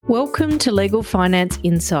Welcome to Legal Finance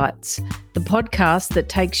Insights, the podcast that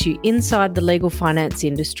takes you inside the legal finance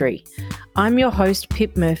industry. I'm your host,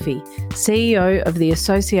 Pip Murphy, CEO of the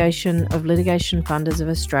Association of Litigation Funders of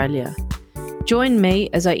Australia. Join me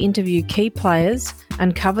as I interview key players,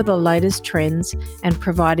 uncover the latest trends, and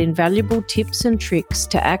provide invaluable tips and tricks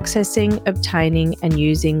to accessing, obtaining, and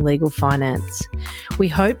using legal finance. We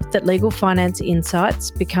hope that Legal Finance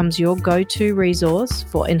Insights becomes your go-to resource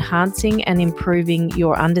for enhancing and improving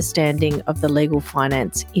your understanding of the legal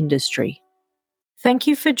finance industry. Thank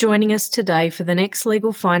you for joining us today for the next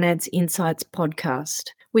Legal Finance Insights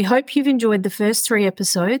podcast. We hope you've enjoyed the first 3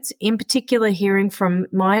 episodes, in particular hearing from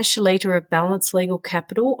Maya Shalita of Balance Legal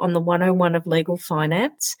Capital on the 101 of Legal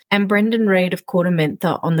Finance and Brendan Reid of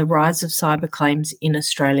Quartermentha on the rise of cyber claims in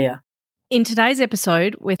Australia. In today's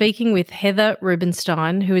episode, we're speaking with Heather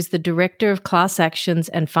Rubinstein, who is the Director of Class Actions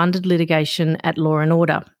and Funded Litigation at Law &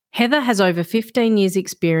 Order. Heather has over 15 years'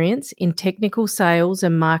 experience in technical sales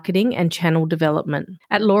and marketing and channel development.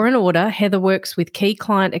 At Law & Order, Heather works with key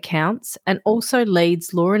client accounts and also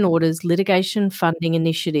leads Law & Order's Litigation Funding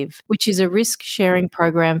Initiative, which is a risk-sharing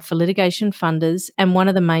program for litigation funders and one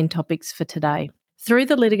of the main topics for today. Through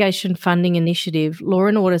the Litigation Funding Initiative,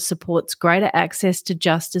 Law & Order supports greater access to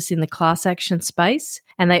justice in the class action space,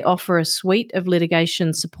 and they offer a suite of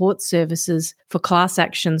litigation support services for class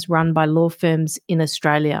actions run by law firms in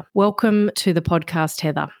Australia. Welcome to the podcast,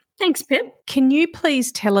 Heather. Thanks, Pip. Can you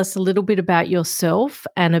please tell us a little bit about yourself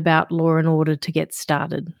and about Law & Order to get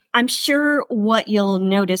started? I'm sure what you'll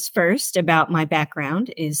notice first about my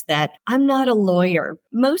background is that I'm not a lawyer.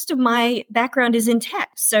 Most of my background is in tech,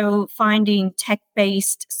 so finding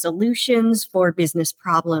tech-based solutions for business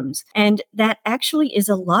problems. And that actually is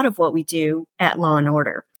a lot of what we do at Law &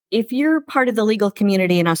 Order. If you're part of the legal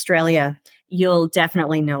community in Australia, you'll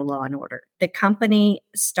definitely know Law & Order. The company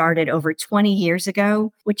started over 20 years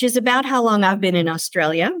ago, which is about how long I've been in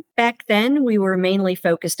Australia. Back then, we were mainly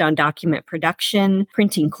focused on document production,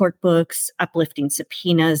 printing court books, uplifting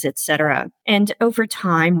subpoenas, etc. And over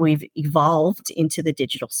time, we've evolved into the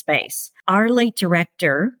digital space. Our late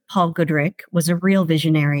director, Paul Goodrick, was a real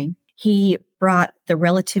visionary. He brought the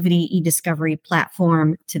Relativity e-discovery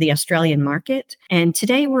platform to the Australian market, and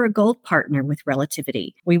today we're a gold partner with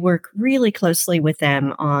Relativity. We work really closely with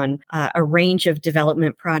them on a range of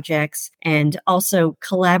development projects and also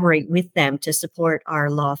collaborate with them to support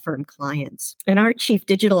our law firm clients. And our Chief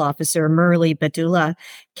Digital Officer, Murali Badula,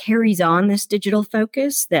 carries on this digital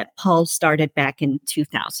focus that Paul started back in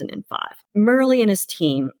 2005. Murali and his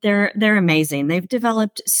team, they're amazing. They've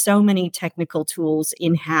developed so many technical tools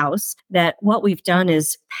in-house that what we've done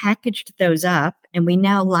is packaged those up, and we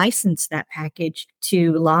now license that package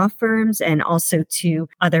to law firms and also to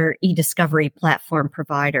other e-discovery platform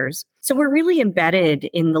providers. So we're really embedded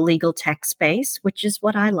in the legal tech space, which is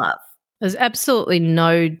what I love. There's absolutely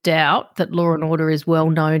no doubt that Law & Order is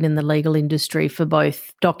well known in the legal industry for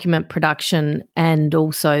both document production and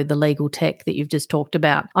also the legal tech that you've just talked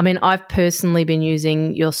about. I mean, I've personally been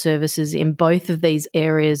using your services in both of these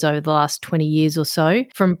areas over the last 20 years or so,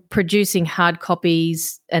 from producing hard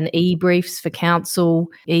copies and e-briefs for counsel,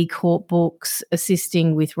 e-court books,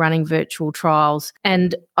 assisting with running virtual trials.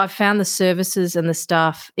 And I've found the services and the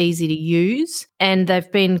staff easy to use, and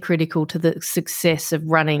they've been critical to the success of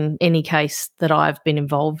running any case that I've been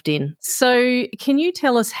involved in. So can you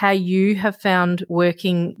tell us how you have found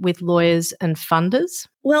working with lawyers and funders?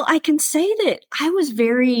 Well, I can say that I was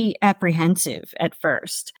very apprehensive at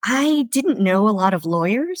first. I didn't know a lot of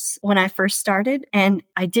lawyers when I first started, and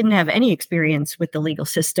I didn't have any experience with the legal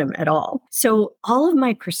system at all. So all of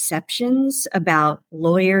my perceptions about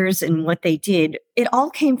lawyers and what they did, it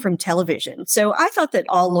all came from television. So I thought that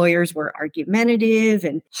all lawyers were argumentative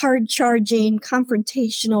and hard-charging,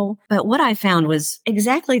 confrontational. But what I found was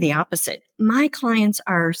exactly the opposite. My clients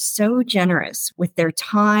are so generous with their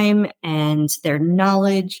time and their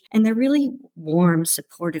knowledge, and they're really warm,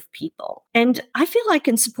 supportive people. And I feel I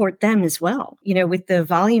can support them as well. You know, with the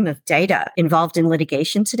volume of data involved in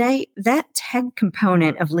litigation today, that tech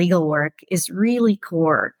component of legal work is really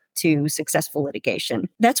core to successful litigation.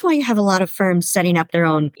 That's why you have a lot of firms setting up their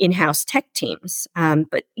own in-house tech teams.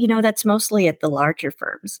 But, that's mostly at the larger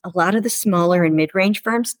firms. A lot of the smaller and mid-range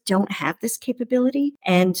firms don't have this capability.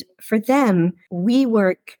 And for them, we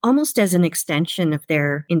work almost as an extension of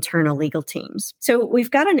their internal legal teams. So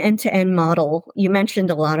we've got an end-to-end model. You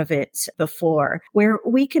mentioned a lot of it before, where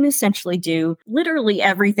we can essentially do literally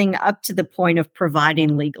everything up to the point of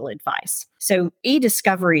providing legal advice. So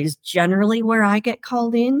e-discovery is generally where I get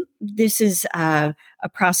called in. This is a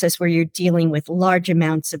process where you're dealing with large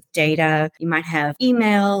amounts of data. You might have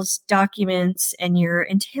emails, documents, and you're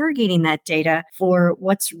interrogating that data for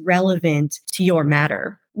what's relevant to your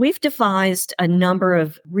matter. We've devised a number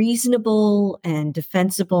of reasonable and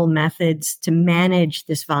defensible methods to manage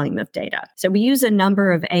this volume of data. So we use a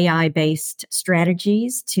number of AI-based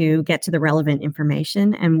strategies to get to the relevant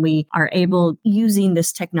information, and we are able, using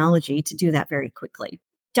this technology, to do that very quickly.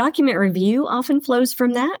 Document review often flows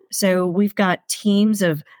from that. So we've got teams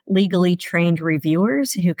of legally trained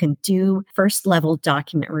reviewers who can do first-level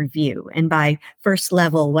document review. And by first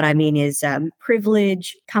level, what I mean is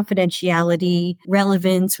privilege, confidentiality,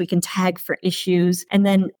 relevance. We can tag for issues. And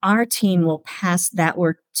then our team will pass that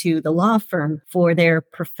work to the law firm for their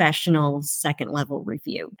professional second-level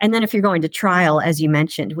review. And then if you're going to trial, as you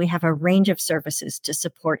mentioned, we have a range of services to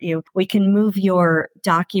support you. We can move your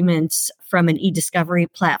documents from an e-discovery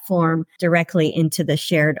platform directly into the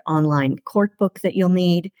shared online court book that you'll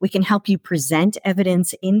need. We can help you present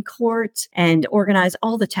evidence in court and organize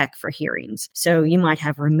all the tech for hearings. So you might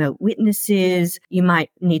have remote witnesses. You might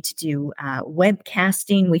need to do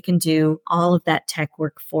webcasting. We can do all of that tech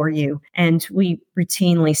work for you. And we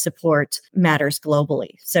routinely support matters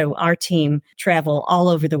globally. So our team travel all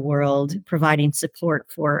over the world, providing support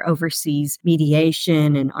for overseas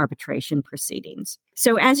mediation and arbitration proceedings.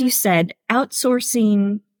 So as you said,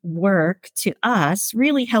 outsourcing work to us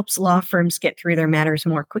really helps law firms get through their matters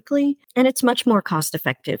more quickly, and it's much more cost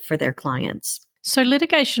effective for their clients. So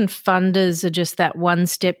litigation funders are just that one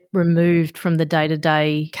step removed from the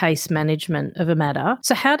day-to-day case management of a matter.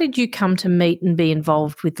 So how did you come to meet and be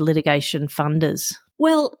involved with litigation funders?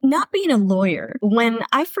 Well, not being a lawyer, when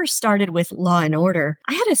I first started with Law and Order,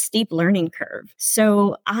 I had a steep learning curve.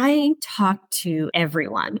 So I talked to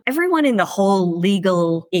everyone in the whole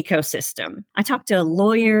legal ecosystem. I talked to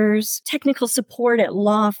lawyers, technical support at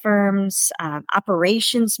law firms,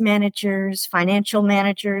 operations managers, financial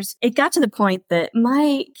managers. It got to the point that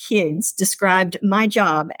my kids described my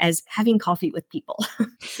job as having coffee with people.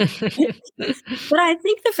 But I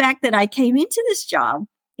think the fact that I came into this job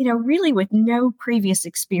really with no previous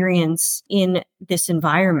experience in this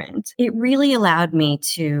environment, it really allowed me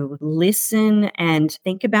to listen and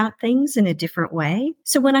think about things in a different way.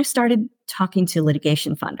 So when I started talking to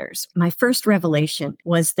litigation funders, my first revelation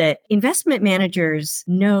was that investment managers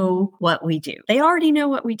know what we do. They already know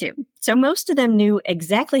what we do. So most of them knew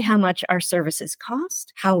exactly how much our services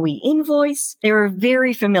cost, how we invoice. They were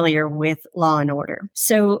very familiar with Law and Order.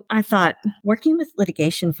 So I thought working with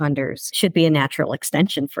litigation funders should be a natural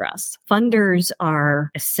extension for us. Funders are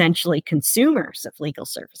essentially consumers of legal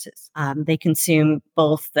services. They consume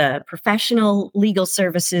both the professional legal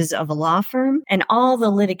services of a law firm and all the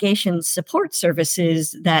litigation support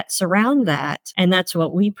services that surround that. And that's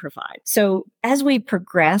what we provide. So as we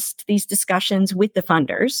progressed these discussions with the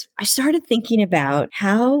funders, I started thinking about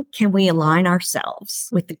how can we align ourselves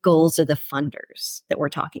with the goals of the funders that we're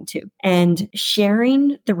talking to. And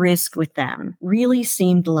sharing the risk with them really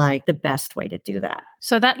seemed like the best way to do that.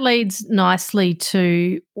 So that leads nicely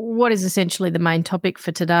to what is essentially the main topic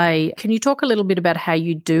for today. Can you talk a little bit about how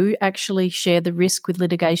you do actually share the risk with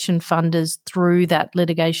litigation funders through that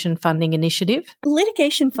litigation funding initiative?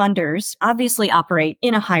 Litigation funders obviously operate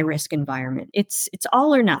in a high-risk environment. It's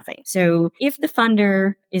all or nothing. So if the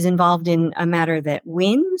funder is involved in a matter that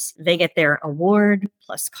wins, they get their award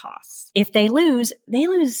plus costs. If they lose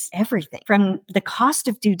everything from the cost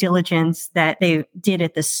of due diligence that they did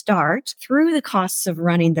at the start through the costs of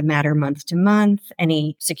running the matter month to month,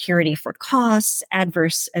 any security for costs,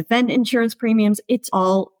 adverse event insurance premiums, it's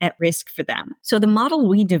all at risk for them. So the model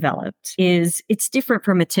we developed it's different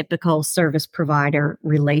from a typical service provider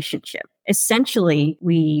relationship. Essentially,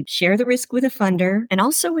 we share the risk with a funder and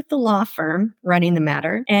also with the law firm running the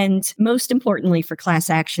matter. And most importantly, for class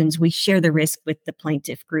actions, we share the risk with the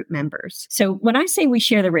plaintiff group members. So when I say we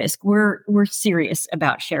share the risk, we're serious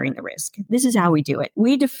about sharing the risk. This is how we do it.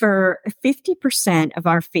 We defer 50% of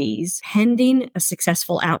our fees pending a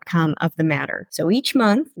successful outcome of the matter. So each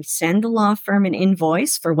month, we send the law firm an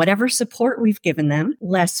invoice for whatever support we've given them,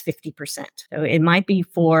 less 50%. So it might be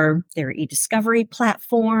for their e-discovery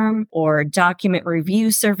platform or document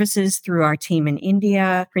review services through our team in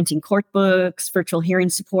India, printing court books, virtual hearing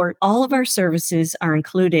support. All of our services are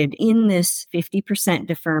included in this 50%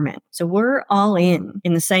 deferment. So we're all in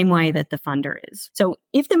the same way that the funder is. So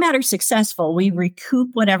if the matter's successful, we recoup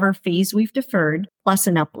whatever fees we've deferred, plus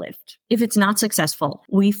an uplift. If it's not successful,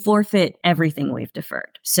 we forfeit everything we've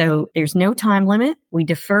deferred. So there's no time limit. We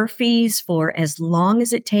defer fees for as long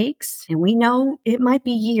as it takes, and we know it might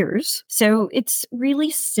be years. So it's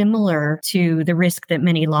really similar to the risk that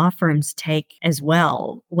many law firms take as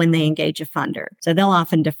well when they engage a funder. So they'll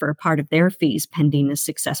often defer part of their fees pending a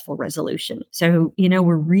successful resolution. So,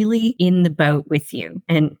 we're really in the boat with you.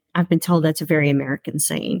 And I've been told that's a very American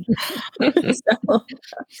saying.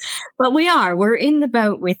 But we're in the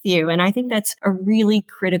boat with you. And I think that's a really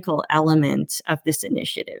critical element of this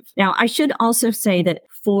initiative. Now, I should also say that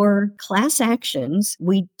for class actions,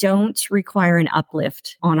 we don't require an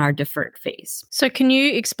uplift on our deferred fees. So can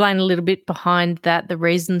you explain a little bit behind that, the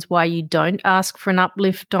reasons why you don't ask for an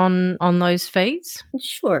uplift on those fees?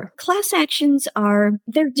 Sure. Class actions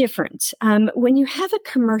they're different. When you have a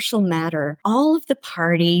commercial matter, all of the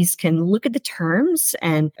parties can look at the terms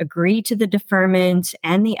and agree to the deferment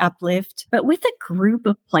and the uplift. But with a group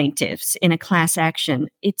of plaintiffs in a class action,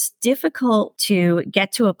 it's difficult to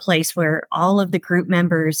get to a place where all of the group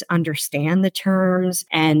members understand the terms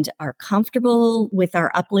and are comfortable with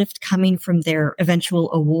our uplift coming from their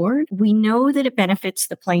eventual award. We know that it benefits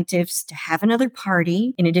the plaintiffs to have another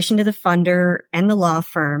party, in addition to the funder and the law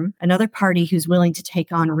firm, another party who's willing to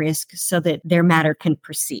take on risk so that their matter can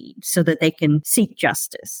proceed, so that they can seek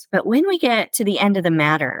justice. But when we get to the end of the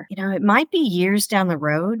matter, it might be years down the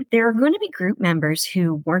road. There are going to be group members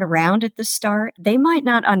who weren't around at the start. They might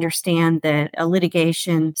not understand that a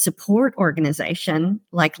litigation support organization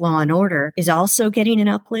like Law and Order is also getting an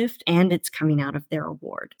uplift and it's coming out of their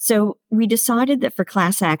award. So we decided that for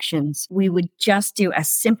class actions, we would just do a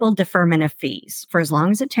simple deferment of fees for as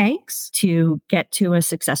long as it takes to get to a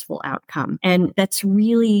successful outcome. And that's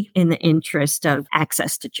really in the interest of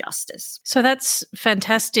access to justice. So that's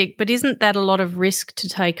fantastic, but isn't that a lot of risk to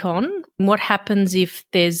take on? What happens if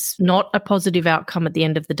there's not a positive outcome at the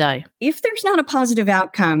end of the day? If there's not a positive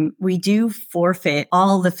outcome, we do forfeit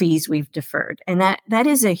all the fees we've deferred. And that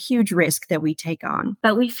is a huge risk that we take on.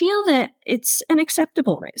 But we feel that it's an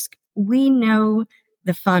acceptable risk. We know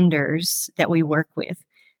the funders that we work with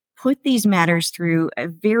put these matters through a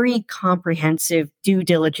very comprehensive due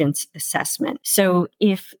diligence assessment. So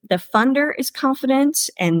if the funder is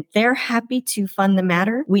confident and they're happy to fund the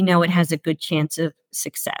matter, we know it has a good chance of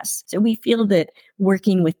success. So we feel that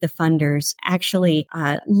working with the funders actually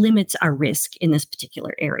limits our risk in this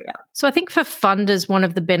particular area. So I think for funders, one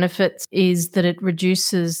of the benefits is that it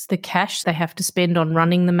reduces the cash they have to spend on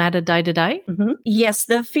running the matter day to day. Mm-hmm. Yes,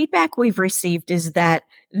 the feedback we've received is that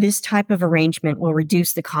this type of arrangement will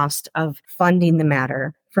reduce the cost of funding the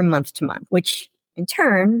matter from month to month, which in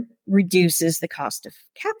turn reduces the cost of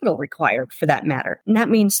capital required for that matter. And that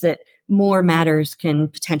means that more matters can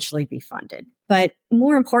potentially be funded. But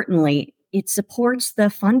more importantly, it supports the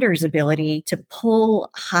funder's ability to pull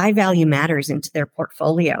high-value matters into their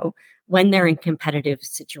portfolio when they're in competitive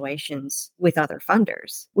situations with other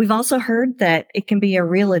funders. We've also heard that it can be a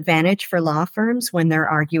real advantage for law firms when they're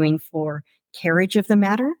arguing for carriage of the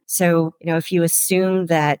matter. So, if you assume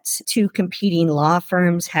that two competing law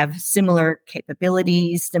firms have similar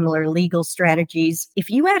capabilities, similar legal strategies, if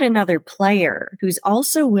you add another player who's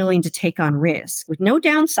also willing to take on risk with no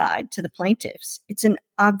downside to the plaintiffs, it's an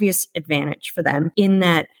obvious advantage for them in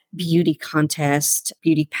that beauty contest,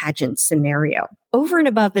 beauty pageant scenario. Over and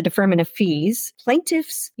above the deferment of fees,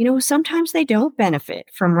 plaintiffs, sometimes they don't benefit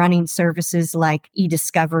from running services like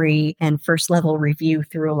e-discovery and first-level review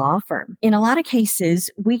through a law firm. In a lot of cases,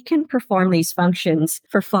 we can perform these functions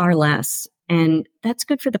for far less, and that's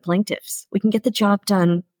good for the plaintiffs. We can get the job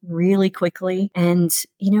done really quickly. And,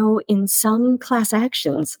 in some class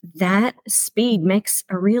actions, that speed makes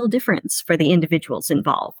a real difference for the individuals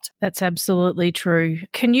involved. That's absolutely true.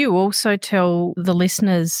 Can you also tell the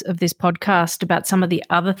listeners of this podcast about some of the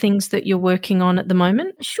other things that you're working on at the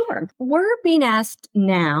moment? Sure. We're being asked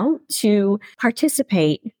now to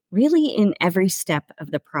participate really in every step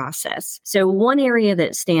of the process. So one area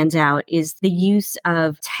that stands out is the use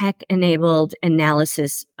of tech-enabled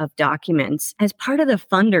analysis of documents as part of the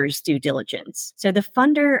funder's due diligence. So the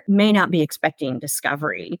funder may not be expecting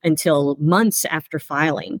discovery until months after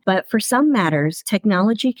filing, but for some matters,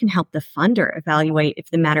 technology can help the funder evaluate if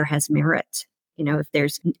the matter has merit. If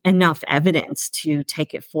there's enough evidence to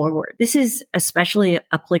take it forward. This is especially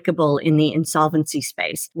applicable in the insolvency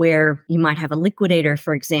space, where you might have a liquidator,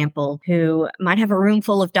 for example, who might have a room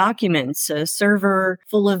full of documents, a server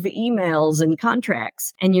full of emails and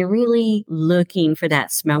contracts, and you're really looking for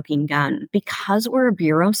that smoking gun. Because we're a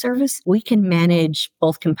bureau service, we can manage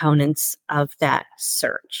both components of that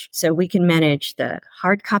search. So we can manage the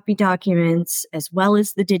hard copy documents as well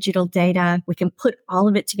as the digital data. We can put all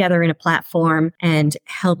of it together in a platform platform and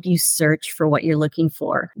help you search for what you're looking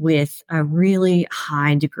for with a really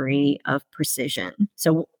high degree of precision.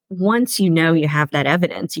 So once you know you have that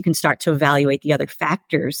evidence, you can start to evaluate the other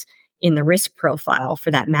factors in the risk profile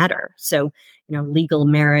for that matter. So, legal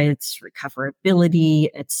merits, recoverability,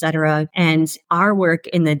 et cetera. And our work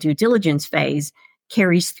in the due diligence phase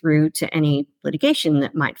carries through to any litigation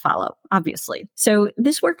that might follow, obviously. So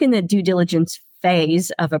this work in the due diligence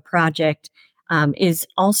phase of a project is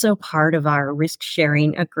also part of our risk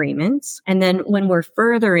sharing agreements. And then when we're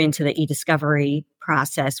further into the e-discovery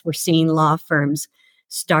process, we're seeing law firms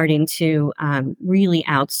starting to really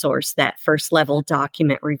outsource that first level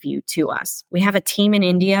document review to us. We have a team in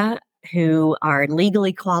India who are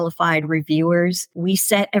legally qualified reviewers. We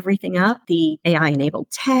set everything up, the AI-enabled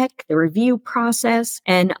tech, the review process,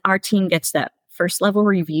 and our team gets that first level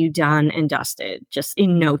review done and dusted just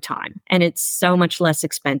in no time. And it's so much less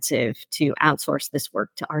expensive to outsource this work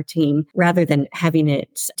to our team rather than having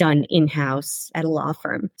it done in-house at a law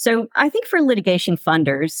firm. So I think for litigation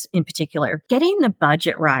funders in particular, getting the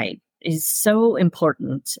budget right is so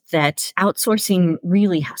important that outsourcing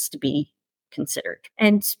really has to be considered.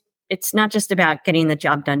 And it's not just about getting the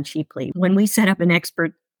job done cheaply. When we set up an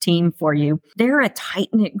expert team for you, they're a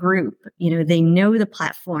tight-knit group. They know the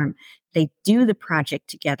platform. They do the project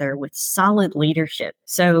together with solid leadership.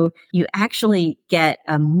 So you actually get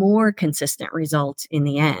a more consistent result in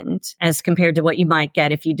the end as compared to what you might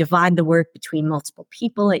get if you divide the work between multiple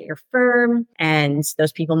people at your firm. And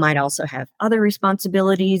those people might also have other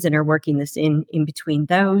responsibilities and are working this in between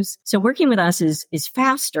those. So working with us is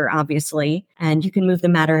faster, obviously, and you can move the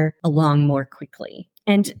matter along more quickly.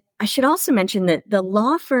 And I should also mention that the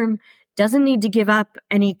law firm doesn't need to give up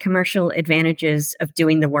any commercial advantages of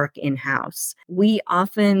doing the work in-house. We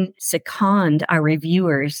often second our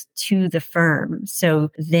reviewers to the firm,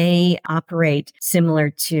 so they operate similar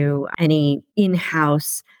to any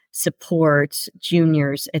in-house support,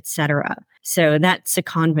 juniors, etc. So that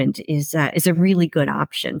secondment is a really good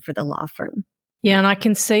option for the law firm. Yeah, and I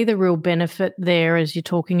can see the real benefit there as you're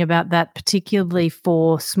talking about that, particularly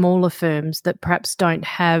for smaller firms that perhaps don't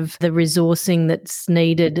have the resourcing that's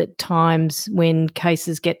needed at times when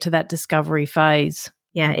cases get to that discovery phase.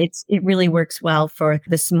 Yeah, it really works well for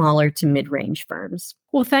the smaller to mid-range firms.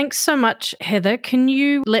 Well, thanks so much, Heather. Can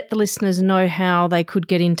you let the listeners know how they could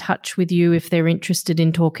get in touch with you if they're interested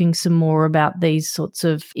in talking some more about these sorts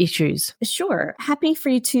of issues? Sure. Happy for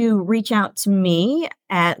you to reach out to me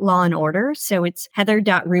at Law & Order. So it's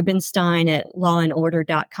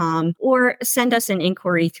heather.rubinstein@lawandorder.com, or send us an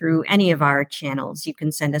inquiry through any of our channels. You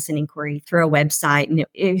can send us an inquiry through our website. And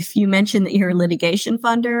if you mention that you're a litigation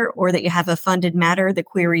funder or that you have a funded matter, the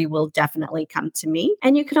query will definitely come to me.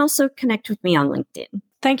 And you can also connect with me on LinkedIn.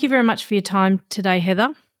 Thank you very much for your time today,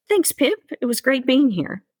 Heather. Thanks, Pip. It was great being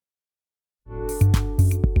here.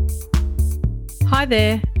 Hi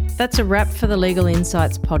there. That's a wrap for the Legal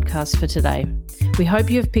Insights podcast for today. We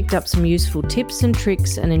hope you have picked up some useful tips and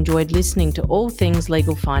tricks and enjoyed listening to all things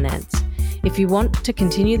legal finance. If you want to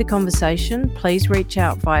continue the conversation, please reach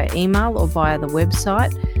out via email or via the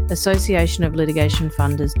website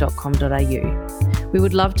associationoflitigationfunders.com.au. We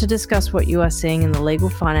would love to discuss what you are seeing in the legal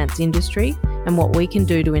finance industry and what we can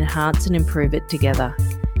do to enhance and improve it together.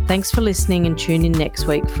 Thanks for listening, and tune in next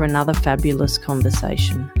week for another fabulous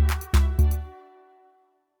conversation.